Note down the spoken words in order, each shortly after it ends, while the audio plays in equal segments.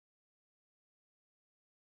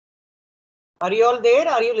Are you all there?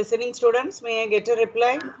 Are you listening, students? May I get a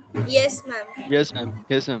reply? Yes, ma'am. Yes, ma'am.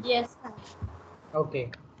 Yes, ma'am. Yes, ma'am.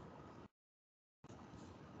 Okay.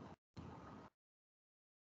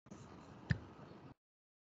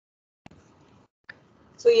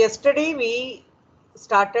 So yesterday we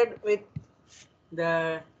started with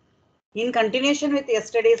the in continuation with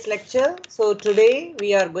yesterday's lecture. So today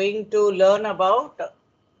we are going to learn about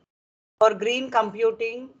for green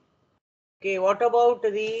computing. Okay, what about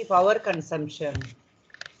the power consumption?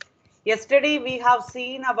 Yesterday we have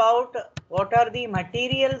seen about what are the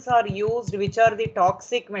materials are used, which are the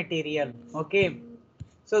toxic material. Okay,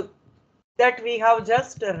 so that we have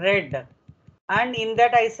just read, and in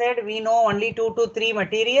that I said we know only 2 to 3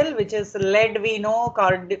 material, which is lead we know,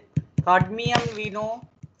 cadmium we know.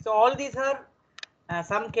 So all these are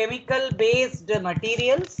some chemical based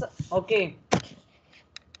materials. Okay,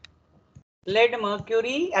 lead,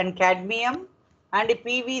 mercury and cadmium and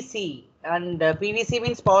PVC, and PVC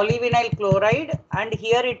means polyvinyl chloride, and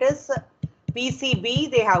here it is PCB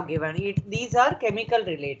they have given it. These are chemical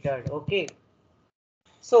related. Okay,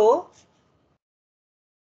 so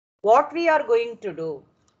what we are going to do,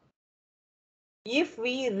 if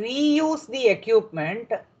we reuse the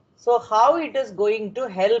equipment, so how it is going to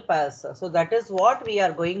help us? So that is what we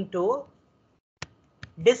are going to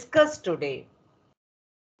discuss today.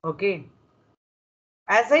 Okay,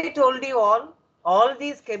 as I told you all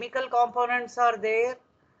these chemical components are there,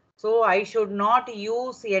 so I should not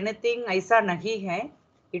use anything aisa nahi hai.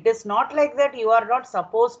 It is not like that you are not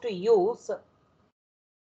supposed to use.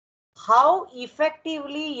 How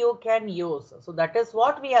effectively you can use, so that is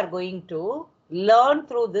what we are going to learn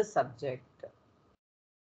through this subject.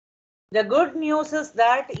 The good news is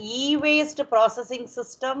that e-waste processing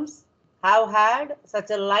systems have had such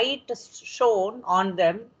a light shown on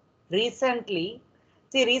them recently.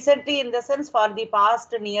 See, recently in the sense for the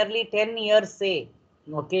past nearly 10 years, say,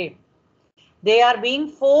 okay, they are being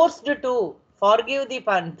forced to, forgive the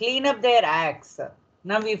pun, clean up their acts.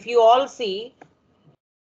 Now, if you all see,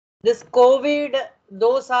 this COVID,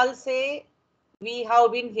 those all say, we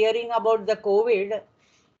have been hearing about the COVID.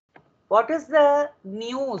 What is the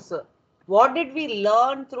news? What did we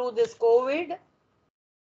learn through this COVID?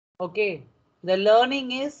 Okay, the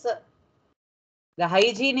learning is the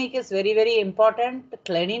hygienic is very, very important.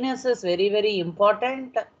 Cleanliness is very, very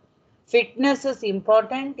important. Fitness is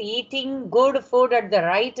important. Eating good food at the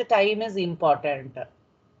right time is important.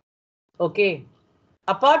 Okay.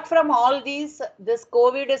 Apart from all these, this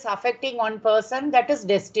COVID is affecting one person, that is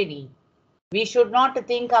destiny. We should not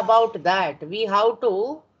think about that. We have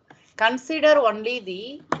to consider only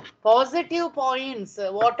the positive points,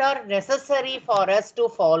 what are necessary for us to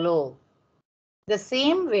follow. The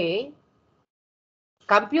same way,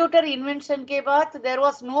 computer invention ke baad, there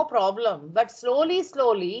was no problem, but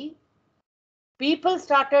slowly, people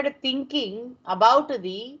started thinking about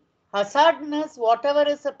the hazardness, whatever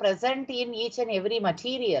is present in each and every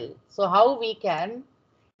material. So how we can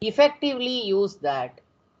effectively use that.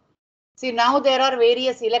 See, now there are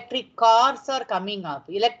various electric cars are coming up.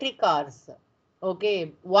 Electric cars.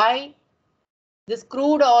 Okay. Why? This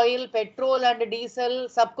crude oil, petrol and diesel,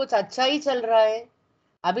 सब कुछ अच्छा ही चल रहा है.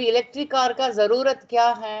 अभी electric car का जरूरत क्या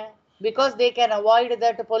है? Because they can avoid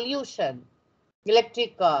that pollution.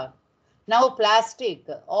 Electric car. Now plastic.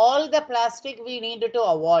 All the plastic we need to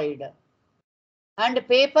avoid. And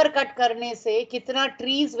paper cut करने से कितना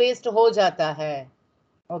trees waste हो जाता है.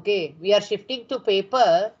 Okay. We are shifting to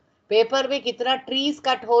paper. Paper में कितना ट्रीज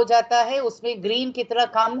कट हो जाता है, उसमें ग्रीन कितना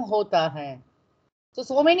कम होता है.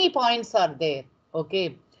 So many points are there.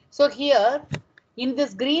 Okay, so here in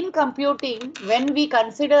this green computing, when we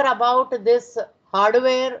consider about this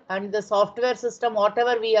hardware and the software system,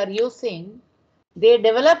 whatever we are using, they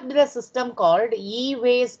developed a system called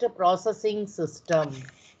e-waste processing system.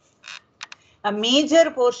 A major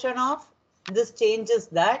portion of this change is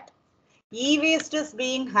that e-waste is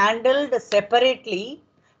being handled separately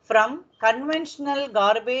from conventional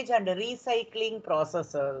garbage and recycling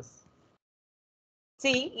processes.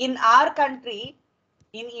 See, in our country,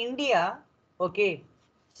 in India, okay,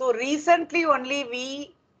 so recently only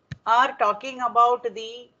we are talking about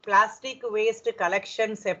the plastic waste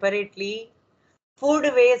collection separately,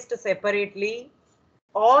 food waste separately,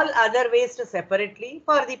 all other waste separately.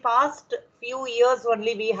 For the past few years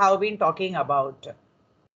only we have been talking about.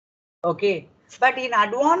 Okay, but in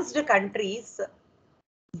advanced countries,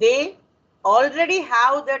 they already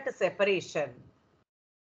have that separation.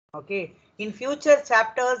 Okay, in future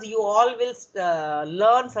chapters, you all will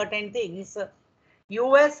learn certain things.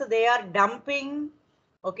 US, they are dumping,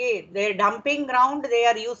 okay, their dumping ground they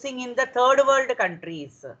are using in the third world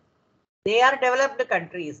countries. They are developed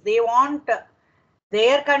countries. They want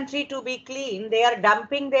their country to be clean, they are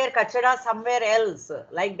dumping their kachara somewhere else.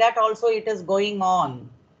 Like that also it is going on.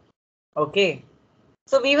 Okay.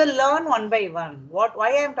 So we will learn one by one. Why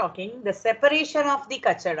I am talking, the separation of the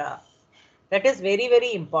kachara. That is very,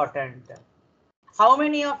 very important. How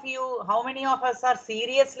many of us are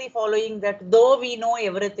seriously following that, though we know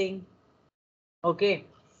everything? Okay.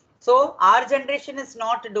 So our generation is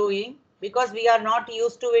not doing because we are not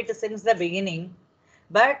used to it since the beginning.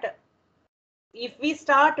 But if we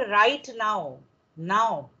start right now,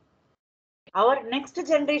 our next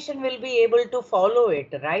generation will be able to follow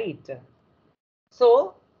it, right?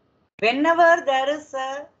 So whenever there is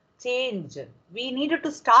a change, we need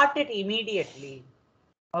to start it immediately.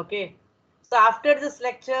 Okay. So after this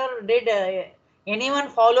lecture, did anyone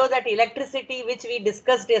follow that electricity which we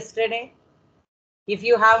discussed yesterday? If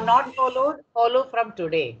you have not followed, follow from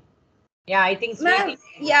today. Yeah, I think Ma'am, sweetie.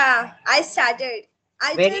 yeah, I started.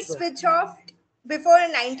 I Very just good. switch off before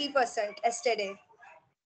 90% yesterday.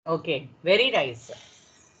 Okay, very nice.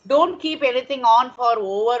 Don't keep anything on for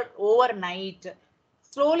overnight.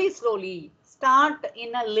 Slowly, start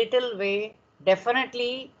in a little way.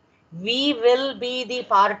 Definitely, we will be the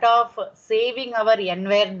part of saving our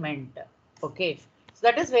environment. Okay, so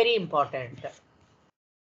that is very important.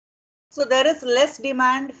 So there is less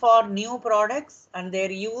demand for new products and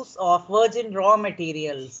their use of virgin raw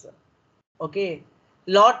materials. Okay,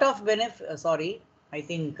 lot of benefit. Sorry, I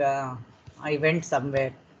think I went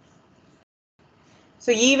somewhere.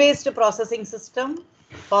 So e-waste processing system,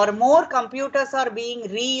 for more computers are being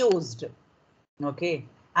reused, okay,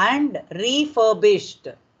 and refurbished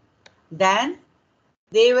than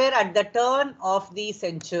they were at the turn of the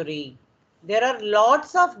century. There are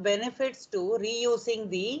lots of benefits to reusing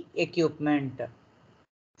the equipment.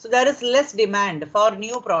 So there is less demand for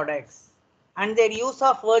new products and their use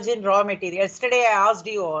of virgin raw material. Yesterday I asked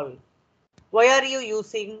you all, why are you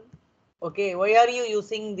using, okay, why are you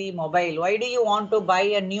using the mobile? Why do you want to buy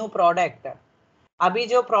a new product? Abhi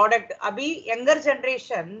jo product, abhi younger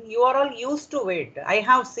generation, you are all used to it. I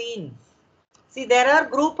have seen. See, there are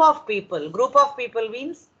group of people. Group of people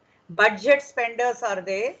means budget spenders are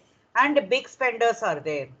there and big spenders are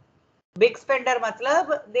there. Big spender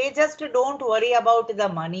matlab, they just don't worry about the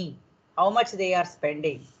money, how much they are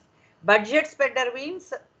spending. Budget spender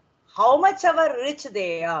means how much ever rich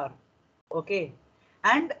they are. Okay.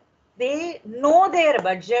 And they know their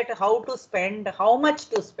budget, how to spend, how much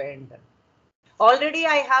to spend. Already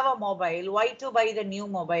I have a mobile, why to buy the new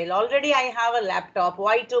mobile? Already I have a laptop,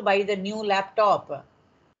 why to buy the new laptop?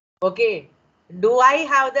 Okay. Do I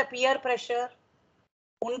have the peer pressure?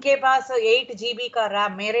 उनके पास 8 GB का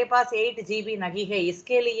RAM, मेरे पास 8 GB नहीं है,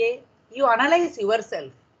 इसके लिए you analyze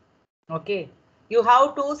yourself. Okay. You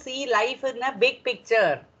have to see life in a big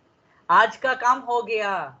picture. आज का काम हो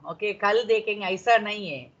गया, okay, कल देखेंगे, ऐसा नहीं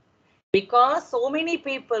है. Because so many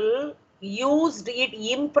people used it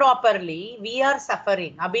improperly, we are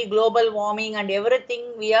suffering. Abhi global warming and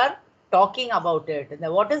everything we are talking about it.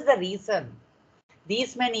 What is the reason?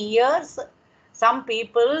 These many years, some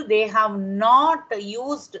people, they have not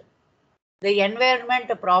used the environment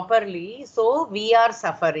properly, so we are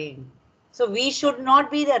suffering. So we should not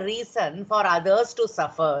be the reason for others to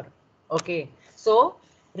suffer. Okay. So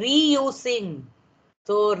reusing.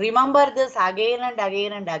 So remember this again and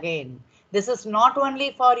again and again. This is not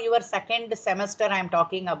only for your second semester I am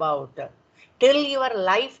talking about. Till your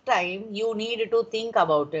lifetime, you need to think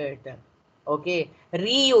about it. Okay.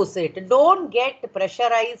 Reuse it. Don't get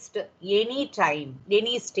pressurized any time,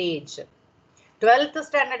 any stage. 12th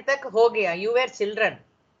standard tak ho gaya, you were children.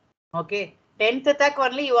 Okay. 10th tak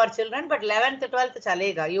only you are children, but 11th, 12th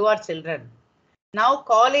chalega, you are children. Now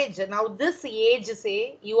college, now this age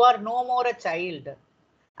say you are no more a child.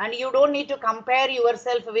 And you don't need to compare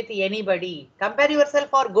yourself with anybody. Compare yourself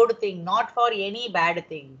for good thing, not for any bad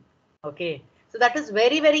thing. Okay. So that is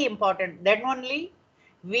very, very important. Then only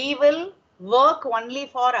we will work only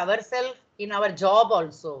for ourselves in our job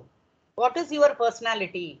also. What is your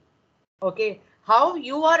personality? Okay. How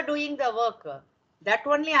you are doing the work, that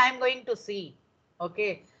only I am going to see.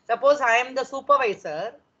 Okay. Suppose I am the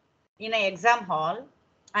supervisor in an exam hall.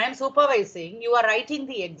 I am supervising. You are writing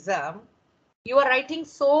the exam. You are writing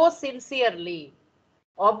so sincerely.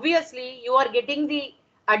 Obviously, you are getting the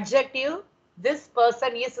adjective, this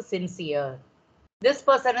person is sincere. This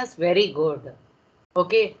person is very good.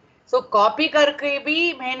 Okay. So copy करके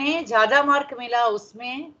भी मैंने ज़्यादा mark मिला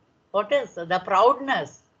उसमें. What is the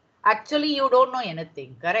proudness? Actually, you don't know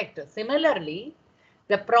anything. Correct. Similarly,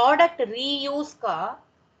 the product reuse ka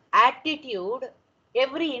attitude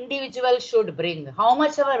every individual should bring. How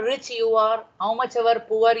much ever rich you are, how much ever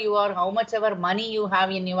poor you are, how much ever money you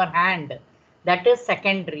have in your hand, That is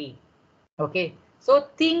secondary. Okay. So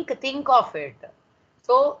think of it.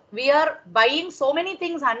 So we are buying so many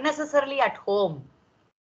things unnecessarily at home.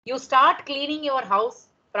 You start cleaning your house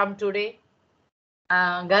from today.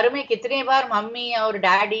 घर में कितने बार mummy और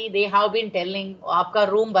daddy they have been telling आपका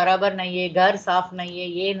room बराबर नहीं है, घर साफ नहीं है,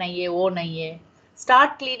 ये नहीं है, वो नहीं है.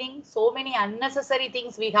 Start cleaning. So many unnecessary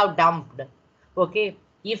things we have dumped. Okay,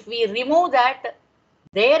 if we remove that,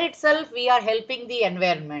 there itself we are helping the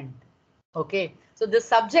environment. Okay, so this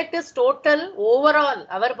subject is total overall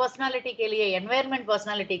our personality के लिए, environment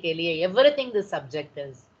personality के लिए, everything this subject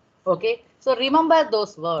is. Okay, so remember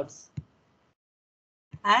those words.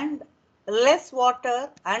 And less water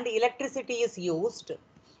and electricity is used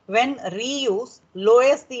when reuse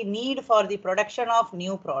lowers the need for the production of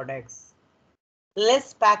new products.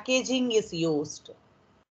 Less packaging is used.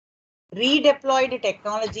 Redeployed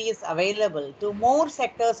technology is available to more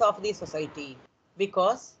sectors of the society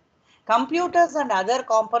because computers and other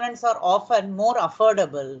components are often more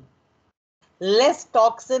affordable. Less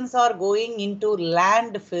toxins are going into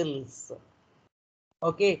landfills.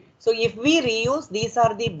 Okay, so if we reuse, these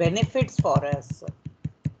are the benefits for us.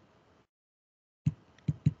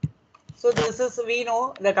 So this is, we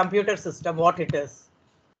know the computer system, what it is.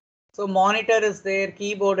 So monitor is there,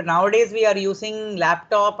 keyboard. Nowadays we are using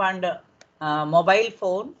laptop and mobile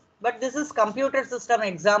phone, but this is computer system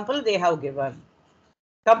example they have given.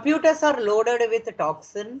 Computers are loaded with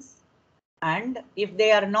toxins, and if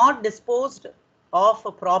they are not disposed of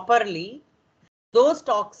properly, those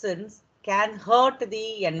toxins can hurt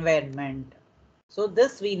the environment. So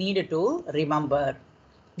this we need to remember.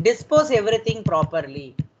 Dispose everything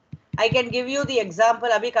properly. I can give you the example.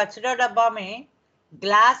 अभी कचरा डब्बा में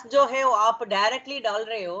glass जो है वो आप directly डाल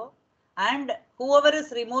रहे हो, and whoever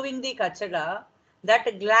is removing the kachara,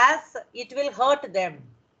 that glass, it will hurt them.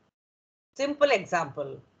 Simple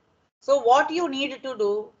example. So what you need to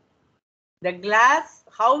do, the glass,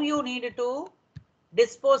 how you need to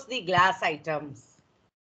dispose the glass items.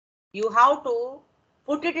 You have to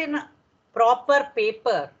put it in proper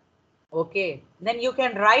paper. Okay, then you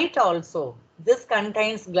can write also, this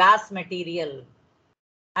contains glass material,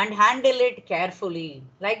 and handle it carefully.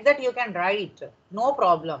 Like that you can write, no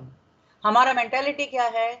problem. हमारा mentality क्या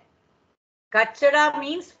है? कचरा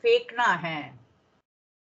means फेंकना है.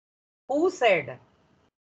 Who said?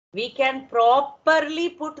 We can properly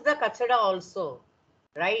put the kachara also,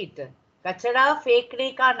 right? Kachara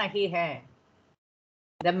फेंकने का नहीं है.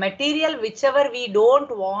 The material whichever we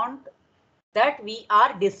don't want, that we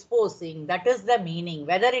are disposing. That is the meaning.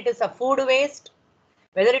 Whether it is a food waste,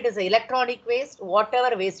 whether it is electronic waste,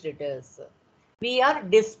 whatever waste it is, we are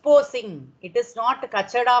disposing. It is not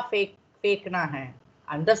kachada फेंकना है.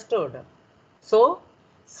 Understood? So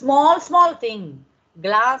small thing,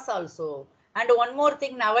 glass also. And one more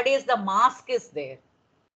thing, nowadays the mask is there.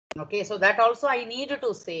 Okay, so that also I need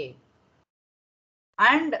to say.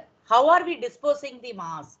 And how are we disposing the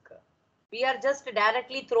mask? We are just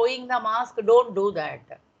directly throwing the mask. Don't do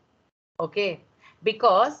that. Okay,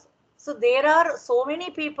 because so there are so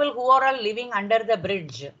many people who are living under the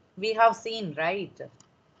bridge. We have seen, right?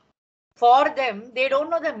 For them, they don't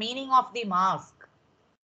know the meaning of the mask.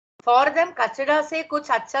 For them, कचरा से कुछ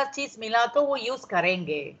अच्छा चीज मिला तो वो use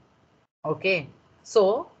करेंगे. Okay,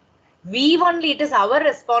 so we only, it is our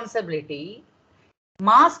responsibility.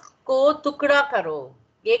 Mask को टुकड़ा करो,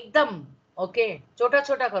 एकदम. Okay, छोटा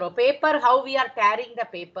छोटा करो. Paper, how we are carrying the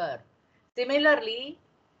paper. Similarly,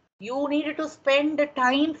 you need to spend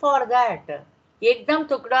time for that. एकदम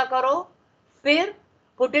टुकड़ा करो, फिर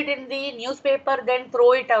put it in the newspaper, then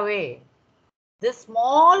throw it away. This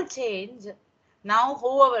small change, now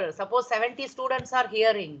whoever, suppose 70 students are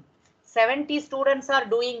hearing, 70 students are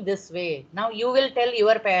doing this way. Now you will tell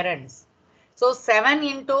your parents. So 7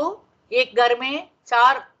 into एक घर में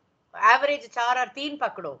 4, average 4 or 3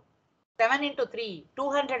 पकड़ो. 7 into 3,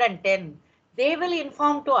 210. They will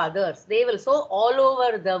inform to others. They will, so all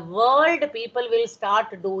over the world, people will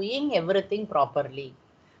start doing everything properly.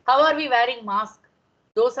 How are we wearing mask?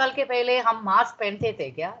 2 साल के पहले हम mask पहनते थे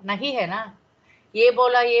क्या? नहीं है ना. ये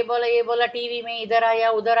बोला टीवी में, इधर आया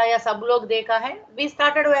उधर आया, सब लोग देखा है. We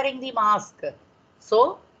started wearing the mask.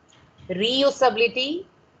 So reusability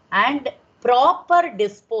and proper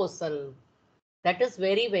disposal, that is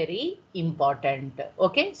very, very important.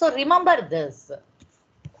 Okay, so remember this.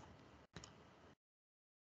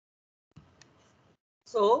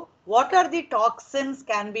 So what are the toxins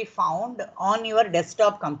can be found on your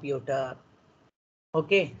desktop computer?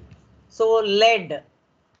 Okay, so lead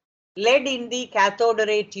in the cathode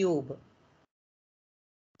ray tube.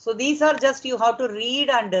 So these are just you have to read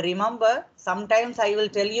and remember. Sometimes I will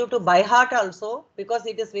tell you to by heart also, because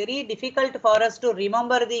it is very difficult for us to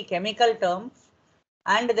remember the chemical terms.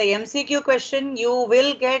 And the MCQ question you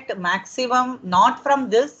will get maximum not from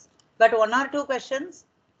this, but 1 or 2 questions.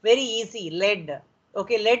 Very easy. Lead.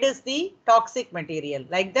 Okay, lead is the toxic material.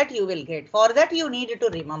 Like that you will get. For that you need to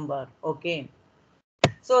remember. Okay.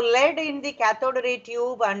 So lead in the cathode ray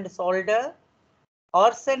tube and solder,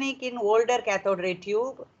 arsenic in older cathode ray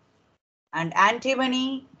tube, and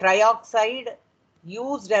antimony trioxide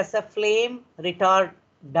used as a flame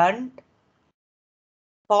retardant,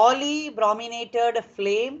 polybrominated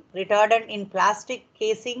flame retardant in plastic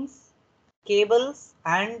casings, cables,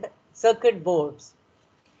 and circuit boards.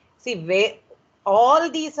 See, where all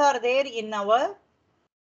these are there in our.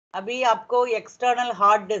 अभी आपको external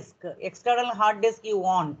hard disk you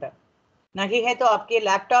want. नहीं है तो आपके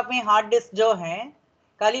laptop में hard disk जो है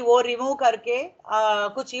खाली वो रिमूव करके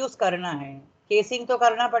कुछ यूज करना है. केसिंग तो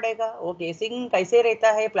करना पड़ेगा. वो केसिंग कैसे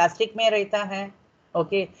रहता है? प्लास्टिक में रहता है.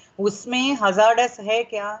 ओके, उसमें हजार्डस है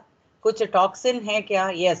क्या? कुछ टॉक्सिन है क्या?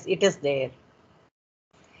 Yes, it is there.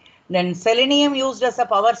 Then selenium used as a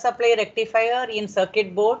power supply rectifier in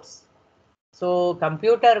circuit boards. So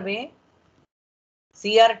computer में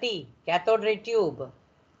CRT, cathode ray tube,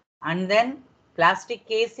 and then plastic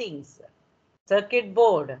casings, circuit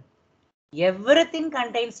board, everything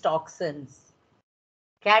contains toxins.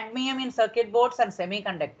 Cadmium in circuit boards and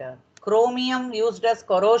semiconductor. Chromium used as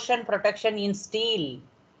corrosion protection in steel.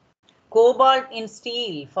 Cobalt in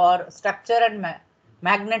steel for structure and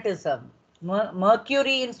magnetism.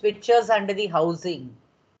 Mercury in switches and the housing.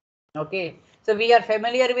 Okay, so we are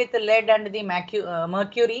familiar with the lead and the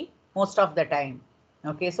mercury most of the time.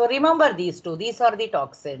 Okay, so remember these two. These are the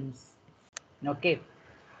toxins. Okay.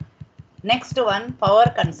 Next one,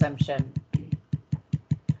 power consumption.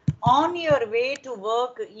 On your way to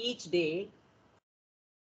work each day,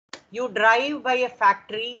 you drive by a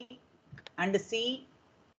factory and see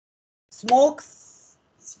smoke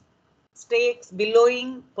stakes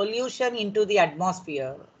billowing pollution into the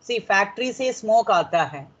atmosphere. See, factory se smoke aata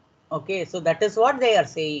hai. Okay, so that is what they are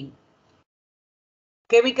saying.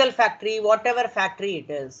 Chemical factory, whatever factory it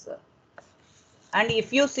is. And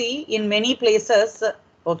if you see in many places,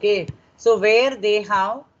 okay, so where they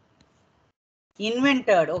have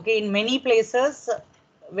invented, okay, in many places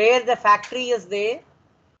where the factory is there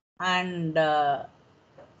and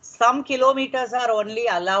some kilometers are only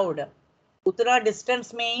allowed, उतना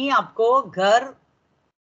distance में ही आपको घर,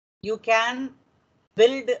 you can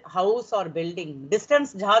build house or building.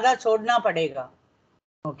 Distance ज़्यादा छोड़ना पड़ेगा.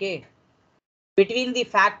 Okay, between the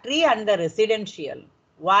factory and the residential.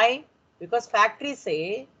 Why? Because factory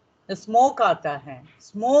say the smoke आता है.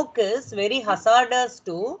 Smoke is very hazardous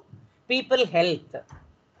to people health.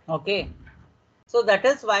 Okay, so that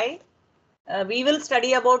is why we will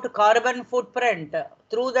study about carbon footprint.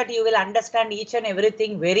 Through that you will understand each and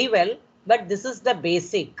everything very well, but this is the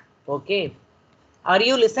basic. Okay, are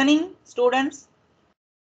you listening, students?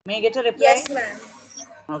 May I get a reply? Yes, ma'am.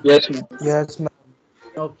 Okay. Yes, ma'am. Yes, ma'am.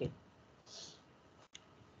 Okay.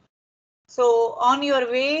 So on your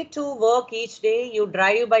way to work each day, you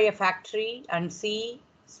drive by a factory and see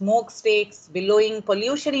smokestacks billowing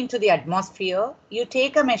pollution into the atmosphere. You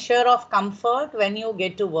take a measure of comfort when you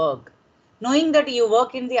get to work, knowing that you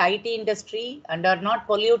work in the IT industry and are not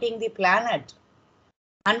polluting the planet.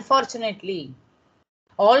 Unfortunately,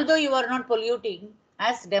 although you are not polluting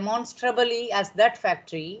as demonstrably as that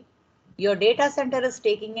factory, your data center is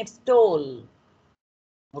taking its toll.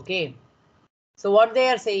 Okay. So what they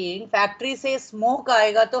are saying, factory से smoke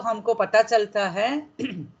आएगा तो हमको पता चलता है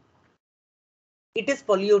it is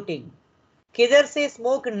polluting. किधर से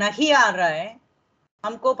smoke नहीं आ रहा है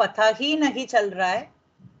हमको पता ही नहीं चल रहा है,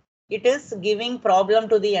 it is giving problem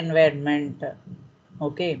to the environment.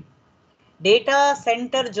 Okay, data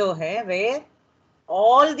center जो है where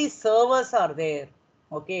all the servers are there.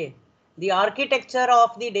 Okay, the architecture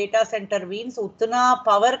of the data center means उतना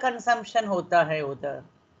power consumption होता है उधर.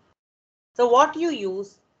 So what you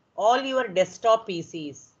use, all your desktop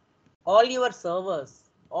PCs, all your servers,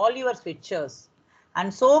 all your switches,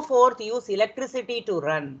 and so forth use electricity to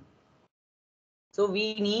run. So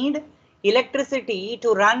we need electricity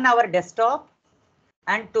to run our desktop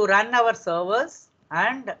and to run our servers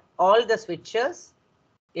and all the switches,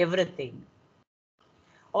 everything.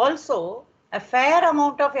 Also, a fair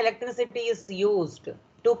amount of electricity is used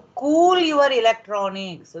to cool your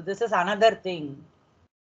electronics. So this is another thing.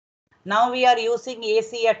 Now we are using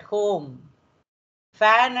AC at home,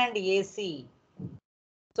 fan and AC.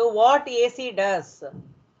 So what AC does?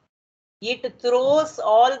 It throws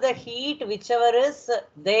all the heat whichever is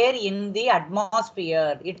there in the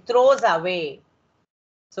atmosphere. It throws away.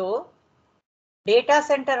 So data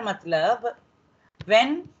center matlab,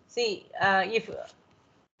 when see if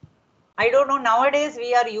I don't know, nowadays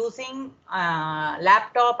we are using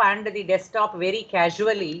laptop and the desktop very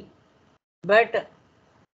casually, but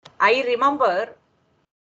I remember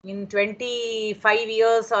in 25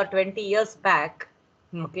 years or 20 years back,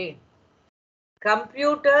 okay,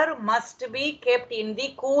 computer must be kept in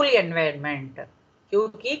the cool environment,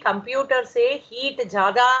 क्योंकि computer से heat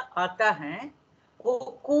ज्यादा आता है, वो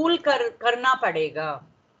cool करना पड़ेगा.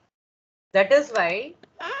 That is why,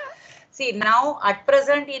 see, now at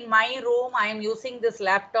present in my room I am using this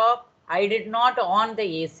laptop. I did not on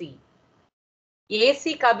the AC.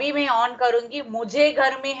 AC कभी मैं ऑन करूंगी, मुझे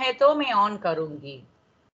घर में है तो मैं ऑन करूंगी.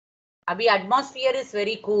 अभी एटमॉस्फेयर इज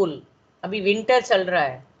वेरी कूल, अभी विंटर चल रहा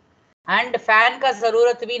है एंड फैन का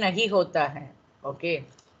जरूरत भी नहीं होता है. Okay,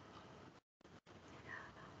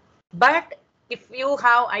 but if you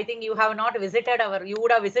have, I think you have not visited our, you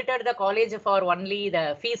would have visited the college for only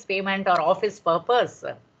the fees payment or office purpose,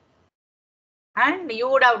 and you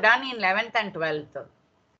would have done in 11th and 12th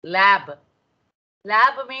lab.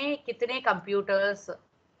 Lab में कितने computers,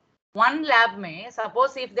 one lab में,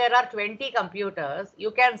 suppose if there are 20 computers,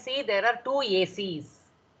 you can see there are 2 ACs.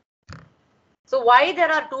 So why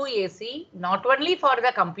there are 2 AC? Not only for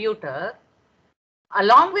the computer,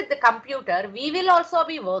 along with the computer, we will also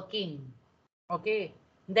be working. Okay,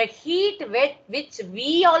 the heat which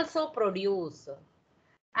we also produce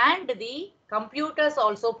and the computers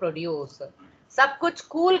also produce, सब कुछ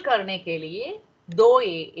cool करने के लिए 2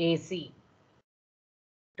 AC.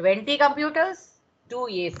 20 computers, 2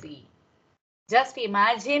 AC. Just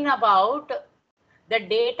imagine about the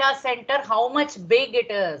data center, how much big it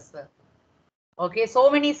is. Okay, so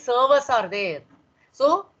many servers are there.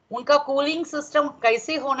 So उनका cooling system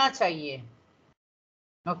कैसे होना चाहिए?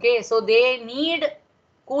 Okay, so they need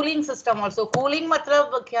cooling system also. Cooling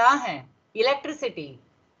मतलब क्या है? Electricity.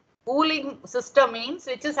 Cooling system means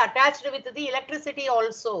which is attached with the electricity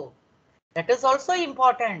also. That is also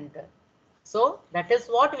important. So that is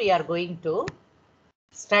what we are going to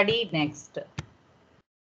study next.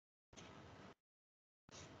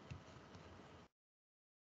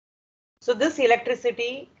 So this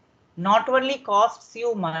electricity not only costs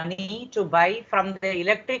you money to buy from the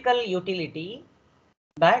electrical utility,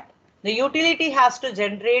 but the utility has to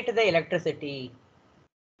generate the electricity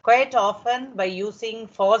quite often by using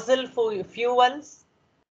fossil fuels,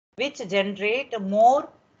 which generate more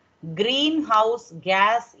greenhouse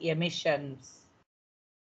gas emissions.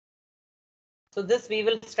 So this we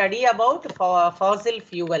will study about fossil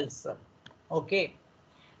fuels. Okay,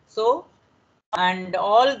 so and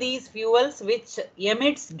all these fuels which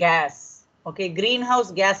emits gas, okay,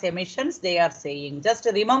 greenhouse gas emissions they are saying. Just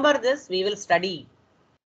remember this, we will study.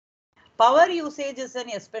 Power usage is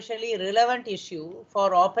an especially relevant issue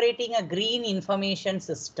for operating a green information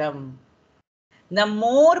system. The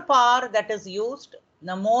more power that is used,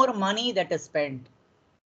 the more money that is spent,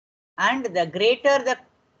 and the greater the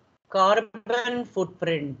carbon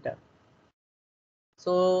footprint.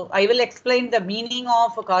 So I will explain the meaning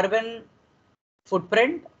of carbon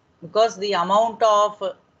footprint, because the amount of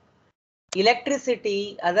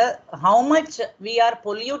electricity, how much we are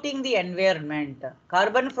polluting the environment.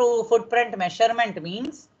 Carbon footprint measurement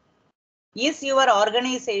means, is your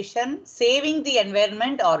organization saving the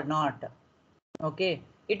environment or not? Okay,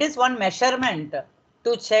 it is one measurement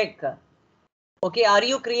to check. Okay, are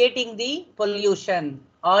you creating the pollution?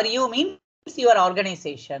 Or you means your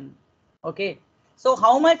organization? Okay. So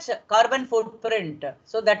how much carbon footprint?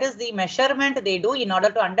 So that is the measurement they do in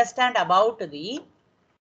order to understand about the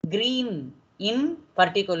green in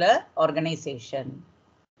particular organization.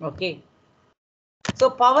 Okay.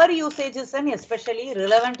 So power usage is an especially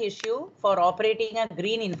relevant issue for operating a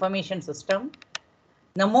green information system.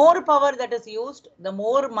 The more power that is used, the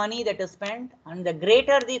more money that is spent, and the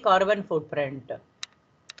greater the carbon footprint.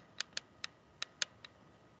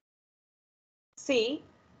 See,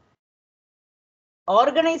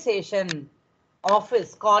 organization,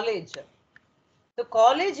 office, college. So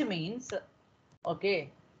college means, okay,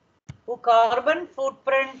 वो carbon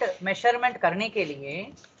footprint measurement करने के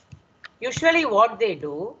लिए usually what they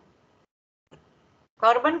do,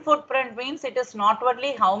 carbon footprint means it is not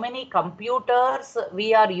only how many computers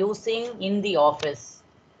we are using in the office.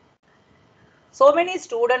 So many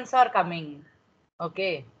students are coming,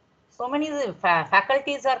 okay, so many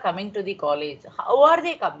faculties are coming to the college. How are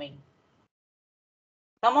they coming?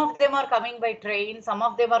 Some of them are coming by train, some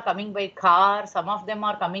of them are coming by car, some of them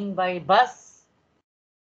are coming by bus.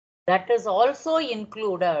 That is also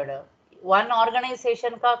included. one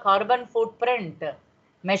organization का carbon footprint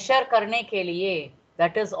measure करने के लिए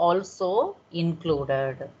that is also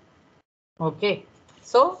included. Okay,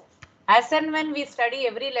 so as and when we study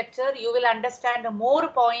every lecture, you will understand more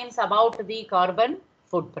points about the carbon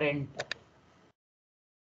footprint.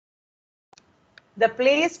 The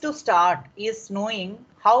place to start is knowing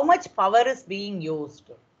how much power is being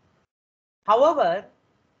used. However,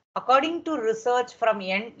 according to research from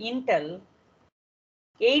Intel,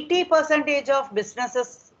 80% of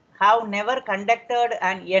businesses have never conducted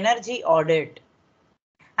an energy audit,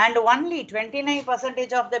 and only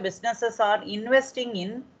 29% of the businesses are investing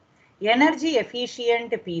in energy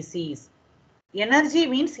efficient PCs. Energy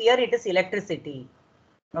means here it is electricity.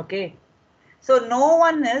 Okay. So no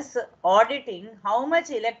one is auditing how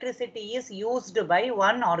much electricity is used by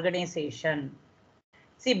one organization.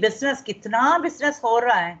 See, business, kitna business ho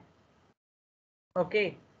raha hai?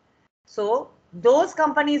 Okay. So those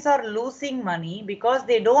companies are losing money because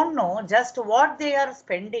they don't know just what they are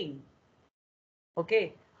spending.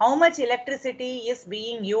 Okay. How much electricity is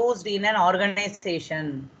being used in an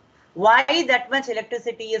organization? Why that much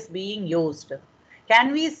electricity is being used?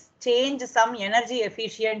 Can we change some energy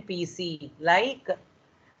efficient PC? Like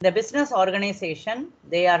the business organization,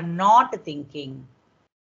 they are not thinking.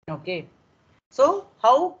 Okay. So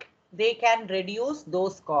how they can reduce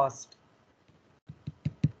those costs?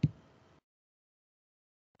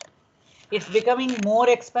 It's becoming more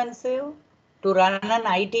expensive to run an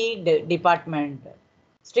IT department,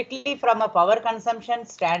 strictly from a power consumption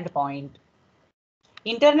standpoint.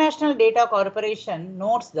 International Data Corporation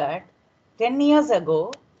notes that 10 years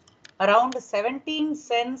ago, around 17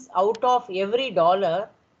 cents out of every dollar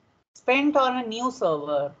spent on a new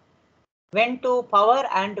server went to power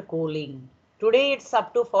and cooling. Today it's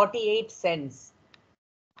up to 48 cents.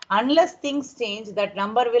 Unless things change, that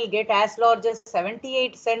number will get as large as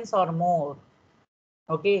 78 cents or more.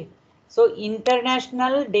 Okay. So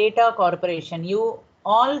International Data Corporation, you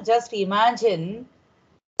all just imagine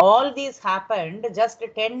all these happened just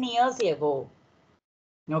 10 years ago.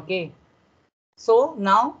 Okay. So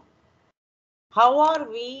now, how are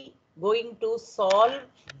we going to solve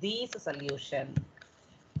these solutions?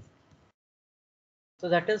 So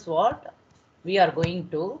that is what we are going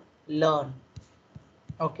to learn.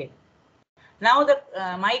 Okay. Now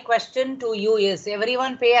my question to you is,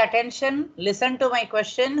 everyone pay attention, listen to my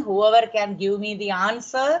question. Whoever can give me the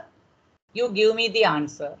answer, you give me the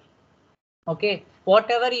answer. Okay.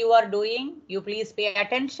 Whatever you are doing, you please pay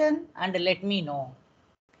attention and let me know.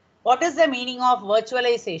 What is the meaning of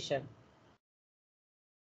virtualization?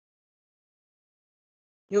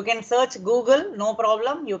 You can search Google, no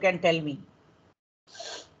problem. You can tell me.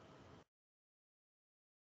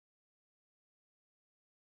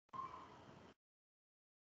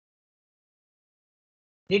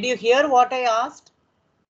 Did you hear what I asked?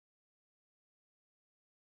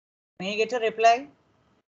 May I get a reply?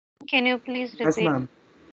 Can you please repeat? Yes, ma'am.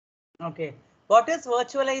 Okay. What is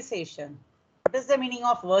virtualization? What is the meaning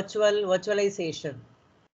of virtualization?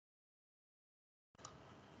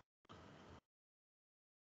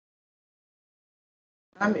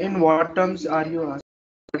 Ma'am, in what terms are you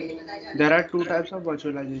asking? There are two types of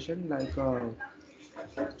virtualization. Like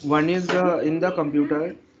one is in the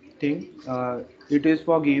computer thing. It is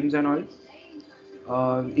for games and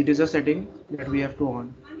all. It is a setting that we have to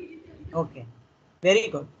on. Okay. Very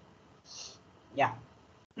good. Yeah.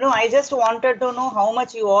 No, I just wanted to know how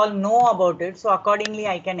much you all know about it. So accordingly,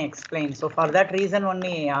 I can explain. So for that reason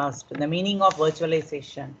only I asked the meaning of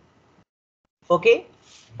virtualization. Okay.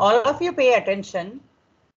 All of you pay attention.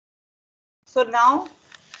 So now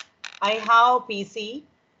I have PC.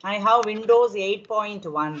 I have Windows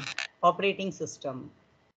 8.1 operating system.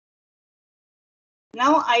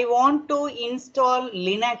 Now I want to install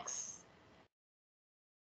Linux.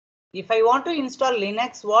 If I want to install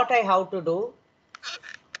Linux, what I have to do?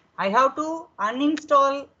 I have to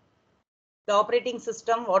uninstall the operating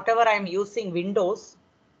system, whatever I am using Windows.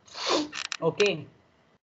 Okay.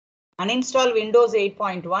 Uninstall Windows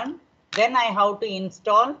 8.1. Then I have to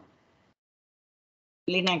install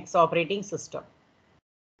Linux operating system.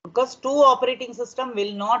 Because two operating system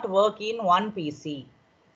will not work in one PC.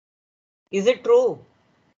 Is it true?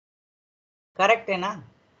 Correct, na?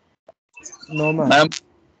 No, ma'am.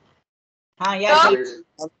 Yeah.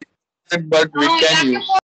 But we can use.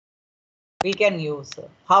 We can use.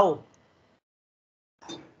 How?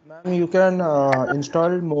 Ma'am, you can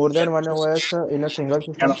install more than one OS in a single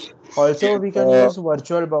system. Also, we can use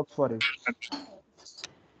VirtualBox for it.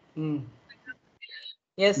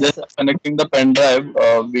 Yes. Just connecting the pen drive,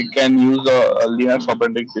 we can use a Linux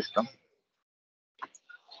operating system.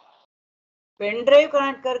 Pen drive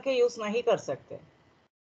connect करके use नहीं कर सकते।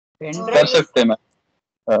 Pen कर drive सकते हैं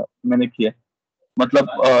मैंने किया। मतलब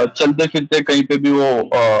चलते फिरते कहीं पे भी वो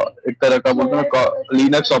एक तरह का बोलते हैं ना,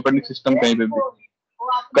 लिनक्स ऑपरेटिंग सिस्टम कहीं पे भी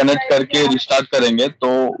कनेक्ट करके रिस्टार्ट करेंगे तो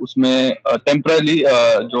उसमें टेम्पररी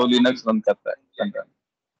जो लिनक्स रन करता है चलता है।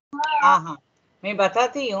 हाँ हाँ, मैं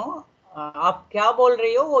बताती हूँ। आप क्या बोल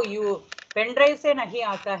रही हो, वो यू पेन ड्राइव से नहीं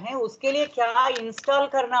आता है, उसके लिए क्या इंस्टॉल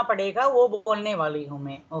करना पड़ेगा वो बोलने वाली हूँ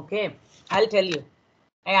मैं। Okay, I tell you,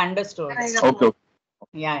 I understood. Okay.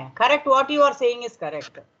 Yeah, correct. What you are saying is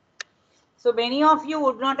correct. So many of you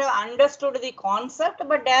would not have understood the concept,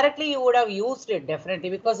 but directly you would have used it definitely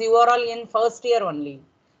because you are all in first year only.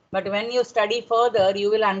 But when you study further, you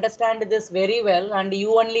will understand this very well, and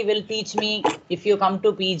you only will teach me if you come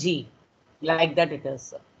to PG. Like that it is.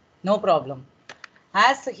 No problem.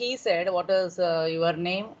 As he said, what is your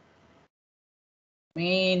name?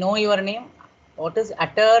 May I know your name? What is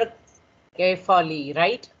Atar Kefali,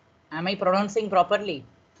 right? Am I pronouncing properly?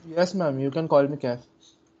 Yes, ma'am. You can call me Kef.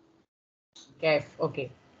 Kef, okay.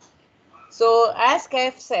 So as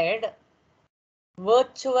Kef said,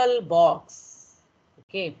 virtual box.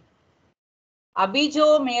 Okay. अभी जो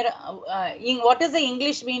मेरा what is the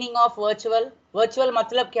English meaning of virtual? Virtual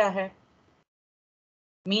मतलब क्या है?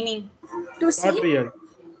 Meaning? To Not see, real.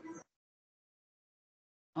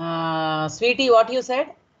 Sweetie, what you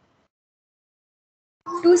said?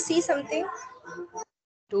 to see something.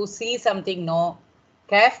 To see something. No.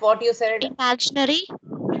 Kef, what you said? Imaginary.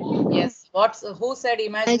 Yes. Who said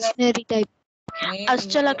imaginary? Imaginary type. Name.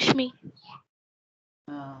 Ashtalakshmi.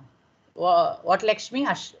 What Lakshmi?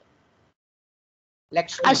 Lakshmi.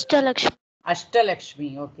 Ashtalakshmi.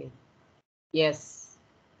 Ashtalakshmi. Okay. Yes.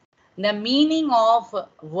 The meaning of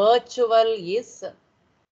virtual is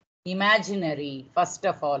imaginary, first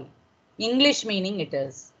of all. English meaning it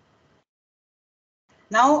is.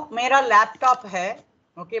 Now, मेरा laptop है.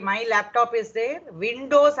 Okay, my laptop is there.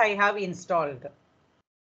 Windows I have installed.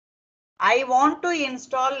 I want to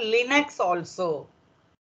install Linux also.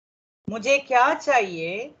 मुझे क्या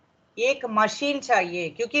चाहिए? एक machine चाहिए,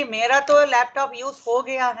 क्योंकि मेरा तो लैपटॉप यूज हो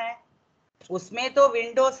गया है, उसमें तो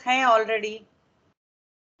विंडोज है ऑलरेडी।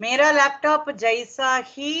 मेरा लैपटॉप जैसा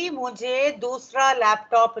ही मुझे दूसरा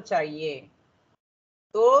लैपटॉप चाहिए,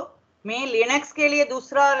 तो मैं लिनक्स के लिए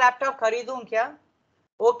दूसरा लैपटॉप खरीदूं क्या?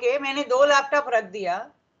 ओके, मैंने 2 लैपटॉप रख दिया,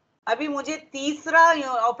 अभी मुझे तीसरा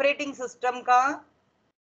ऑपरेटिंग सिस्टम का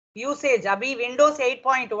यूसेज, अभी Windows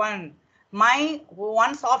 8.1, my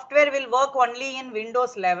one software will work only in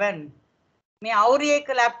Windows 11, मैं और एक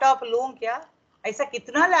लैपटॉप लूं क्या? ऐसा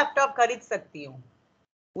कितना लैपटॉप खरीद सकती हूँ?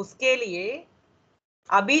 उसके लिए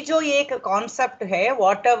अभी जो एक कॉन्सेप्ट है,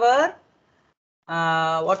 what ever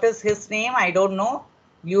what is his name, I don't know,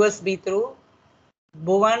 USB through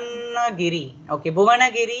Bhuvanagiri. Okay,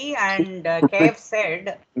 Bhuvanagiri and Kev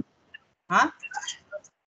said, huh?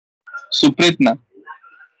 Supreet ना।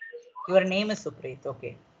 Your name is Supreet.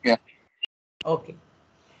 Okay. Yeah. Okay.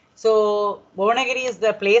 So Bhuvanagiri is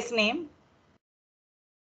the place name.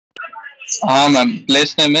 हाँ ma'am,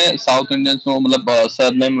 place name है, south Indians में मतलब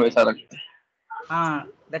sir name वैसा रखते हैं। हाँ,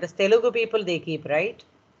 that is Telugu people they keep, right?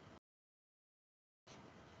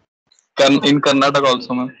 In Karnataka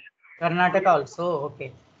also ma'am. Karnataka also,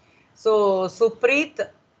 okay. So Supreet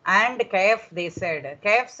and Kev they said,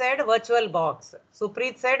 Kev said virtual box,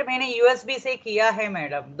 Supreet said मैंने USB से किया है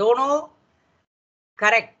मैडम, दोनों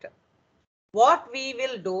correct. What we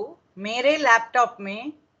will do, मेरे laptop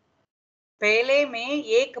में पहले मैं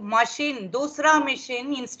एक मशीन, दूसरा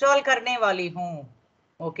मशीन इंस्टॉल करने वाली हूँ.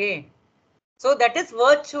 Okay, so that is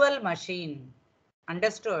virtual machine.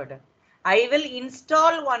 Understood? I will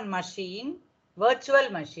install one machine, virtual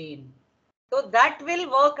machine. So that will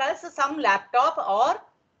work as some laptop or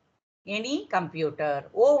any computer.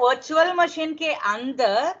 वो virtual machine के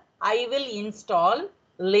अंदर I will install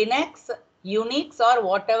Linux, Unix or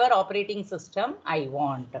whatever operating system I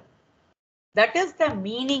want. That is the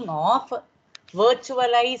meaning of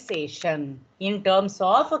virtualization in terms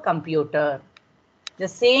of a computer. The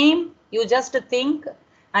same, you just think,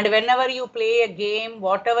 and whenever you play a game,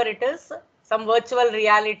 whatever it is, some virtual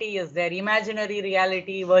reality is there, imaginary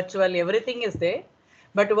reality, virtual, everything is there.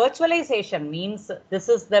 But virtualization means this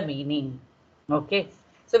is the meaning. Okay.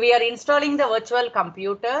 So we are installing the virtual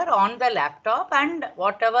computer on the laptop, and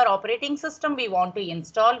whatever operating system we want to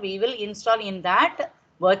install, we will install in that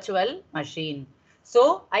virtual machine.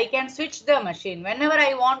 So I can switch the machine. Whenever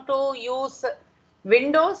I want to use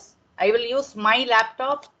Windows, I will use my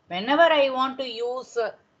laptop. Whenever I want to use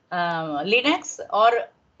Linux or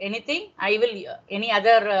anything, I will any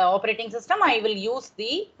other operating system, I will use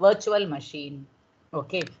the virtual machine.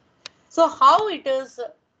 Okay. So how it is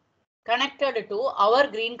connected to our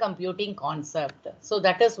green computing concept. So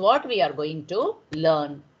that is what we are going to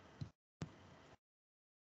learn.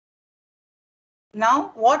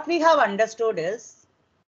 Now, what we have understood is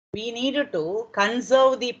we need to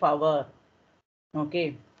conserve the power.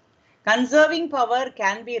 Okay. Conserving power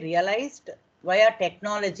can be realized via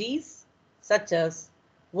technologies such as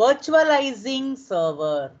virtualizing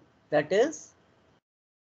server, that is,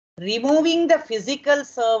 removing the physical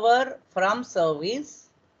server from service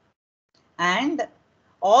and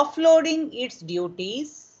offloading its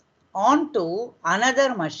duties onto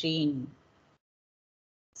another machine.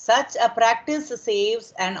 Such a practice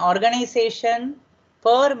saves an organization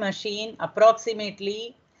per machine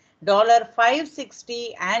approximately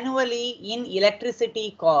 $560 annually in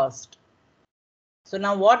electricity cost. So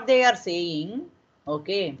now what they are saying,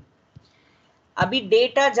 okay, अभी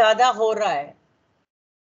data ज़्यादा हो रहा है.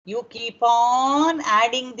 You keep on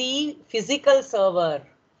adding the physical server.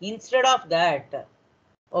 Instead of that,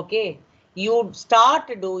 okay, you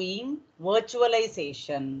start doing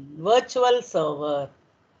virtualization, virtual server.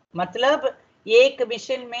 मतलब एक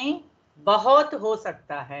mission में बहुत हो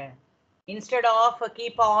सकता है. Instead of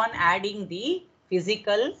keep on adding the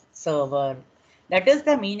physical server. That is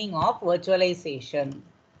the meaning of virtualization.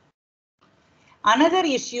 Another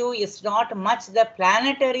issue is not much the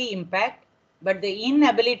planetary impact, but the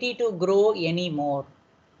inability to grow anymore.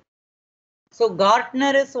 So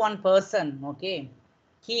Gartner is one person, okay.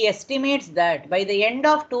 He estimates that by the end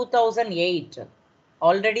of 2008,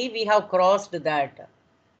 already we have crossed that.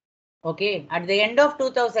 Okay, at the end of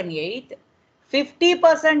 2008,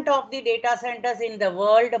 50% of the data centers in the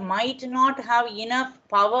world might not have enough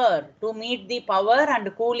power to meet the power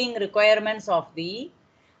and cooling requirements of the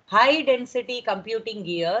high density computing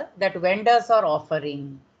gear that vendors are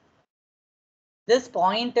offering. This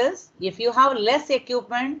point is, if you have less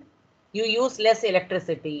equipment, you use less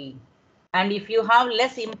electricity, and if you have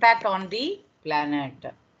less impact on the planet.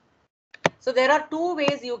 So there are two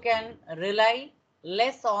ways you can rely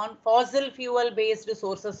less on fossil fuel based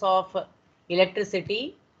sources of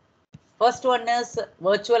electricity. First one is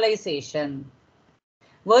virtualization.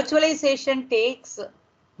 Virtualization takes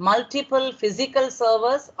multiple physical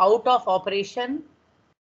servers out of operation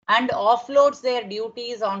and offloads their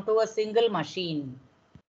duties onto a single machine.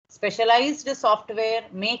 Specialized software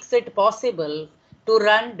makes it possible to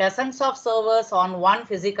run dozens of servers on one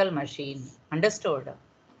physical machine. Understood?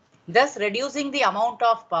 Thus reducing the amount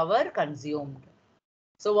of power consumed.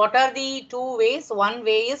 So what are the two ways? One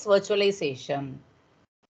way is virtualization.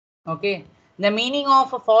 Okay. The meaning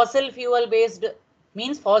of a fossil fuel based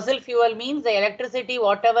means the electricity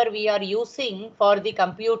whatever we are using for the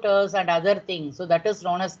computers and other things. So that is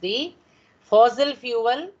known as the fossil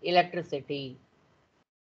fuel electricity.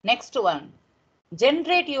 Next one,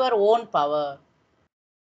 generate your own power.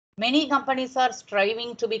 Many companies are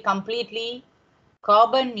striving to be completely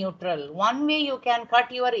carbon neutral. One way you can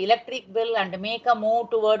cut your electric bill and make a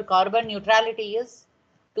move toward carbon neutrality is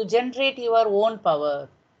to generate your own power.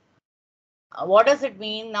 What does it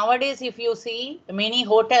mean? Nowadays, if you see many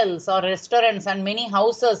hotels or restaurants and many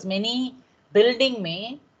houses, many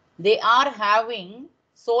building they are having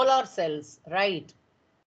solar cells, right?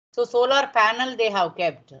 So solar panel they have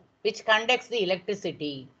kept, which conducts the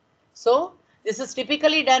electricity. So this is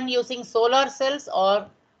typically done using solar cells or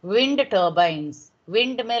wind turbines.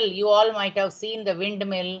 Windmill, you all might have seen the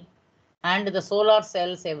windmill and the solar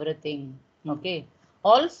cells, everything. Okay.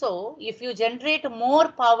 Also, if you generate more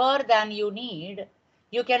power than you need,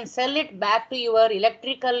 you can sell it back to your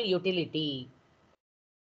electrical utility.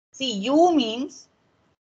 See, you means,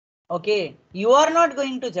 okay, you are not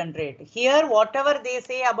going to generate. Here, whatever they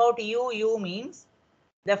say about you means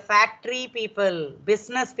the factory people,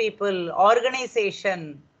 business people,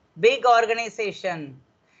 organization, big organization.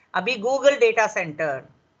 Abhi Google data center.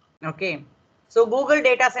 Okay. So Google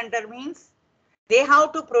data center means they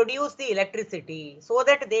have to produce the electricity so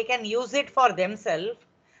that they can use it for themselves.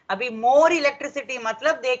 Abhi more electricity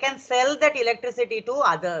matlab they can sell that electricity to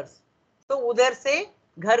others. So udhar se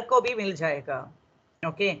ghar ko bhi mil jayega.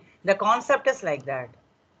 Okay. The concept is like that.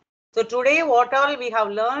 So today what all we have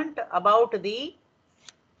learned about the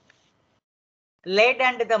lead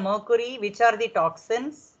and the mercury, which are the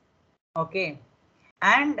toxins. Okay.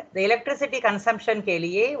 And the electricity consumption ke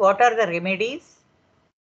liye, what are the remedies?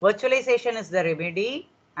 Virtualization is the remedy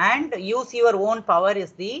and use your own power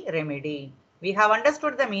is the remedy. We have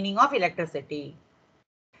understood the meaning of electricity.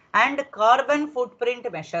 And carbon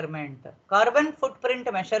footprint measurement. Carbon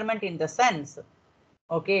footprint measurement in the sense,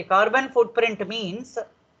 okay, carbon footprint means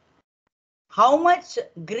how much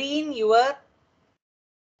green your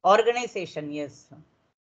organization is.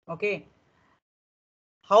 Okay.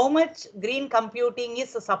 how much green computing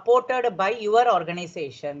is supported by your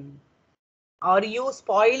organization? Are you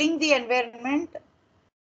spoiling the environment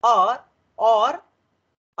or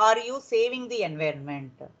are you saving the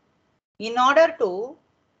environment? In order to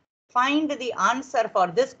find the answer for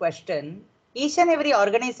this question, each and every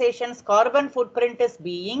organization's carbon footprint is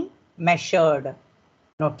being measured.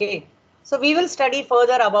 Okay, so we will study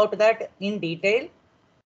further about that in detail.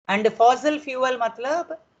 And fossil fuel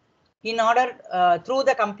matlab, in order through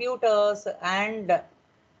the computers and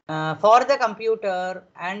for the computer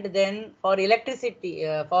and then for electricity,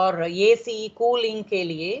 for AC cooling ke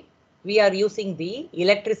liye, we are using the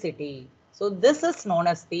electricity. So this is known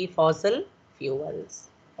as the fossil fuels.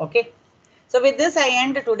 Okay. So with this, I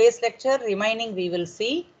end today's lecture. Remaining we will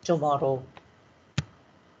see tomorrow.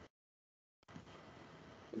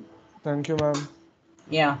 Thank you, ma'am.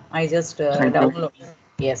 Yeah, I just Thank you. download.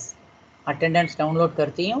 Yes, attendance download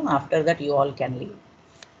करती हूँ. After that, you all can leave.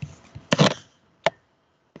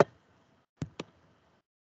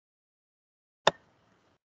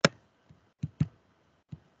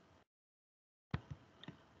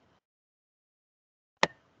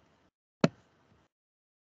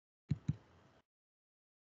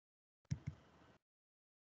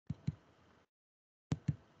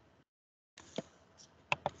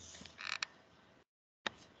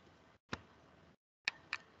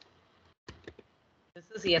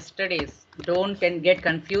 This is yesterday's. Don't get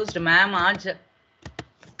confused, ma'am. आज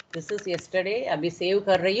this is yesterday. अभी save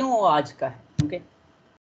कर रही हूँ वो आज का. Okay.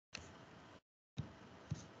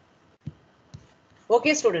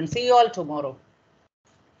 Okay, students. See you all tomorrow.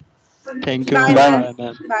 Thank you. Bye, Bye, ma'am.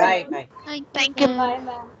 ma'am. Bye. Bye. Thank you.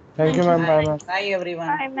 Thank you, ma'am. Bye, Bye. ma'am. Bye,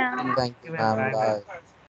 everyone. Bye, ma'am. Thank you, ma'am. Bye.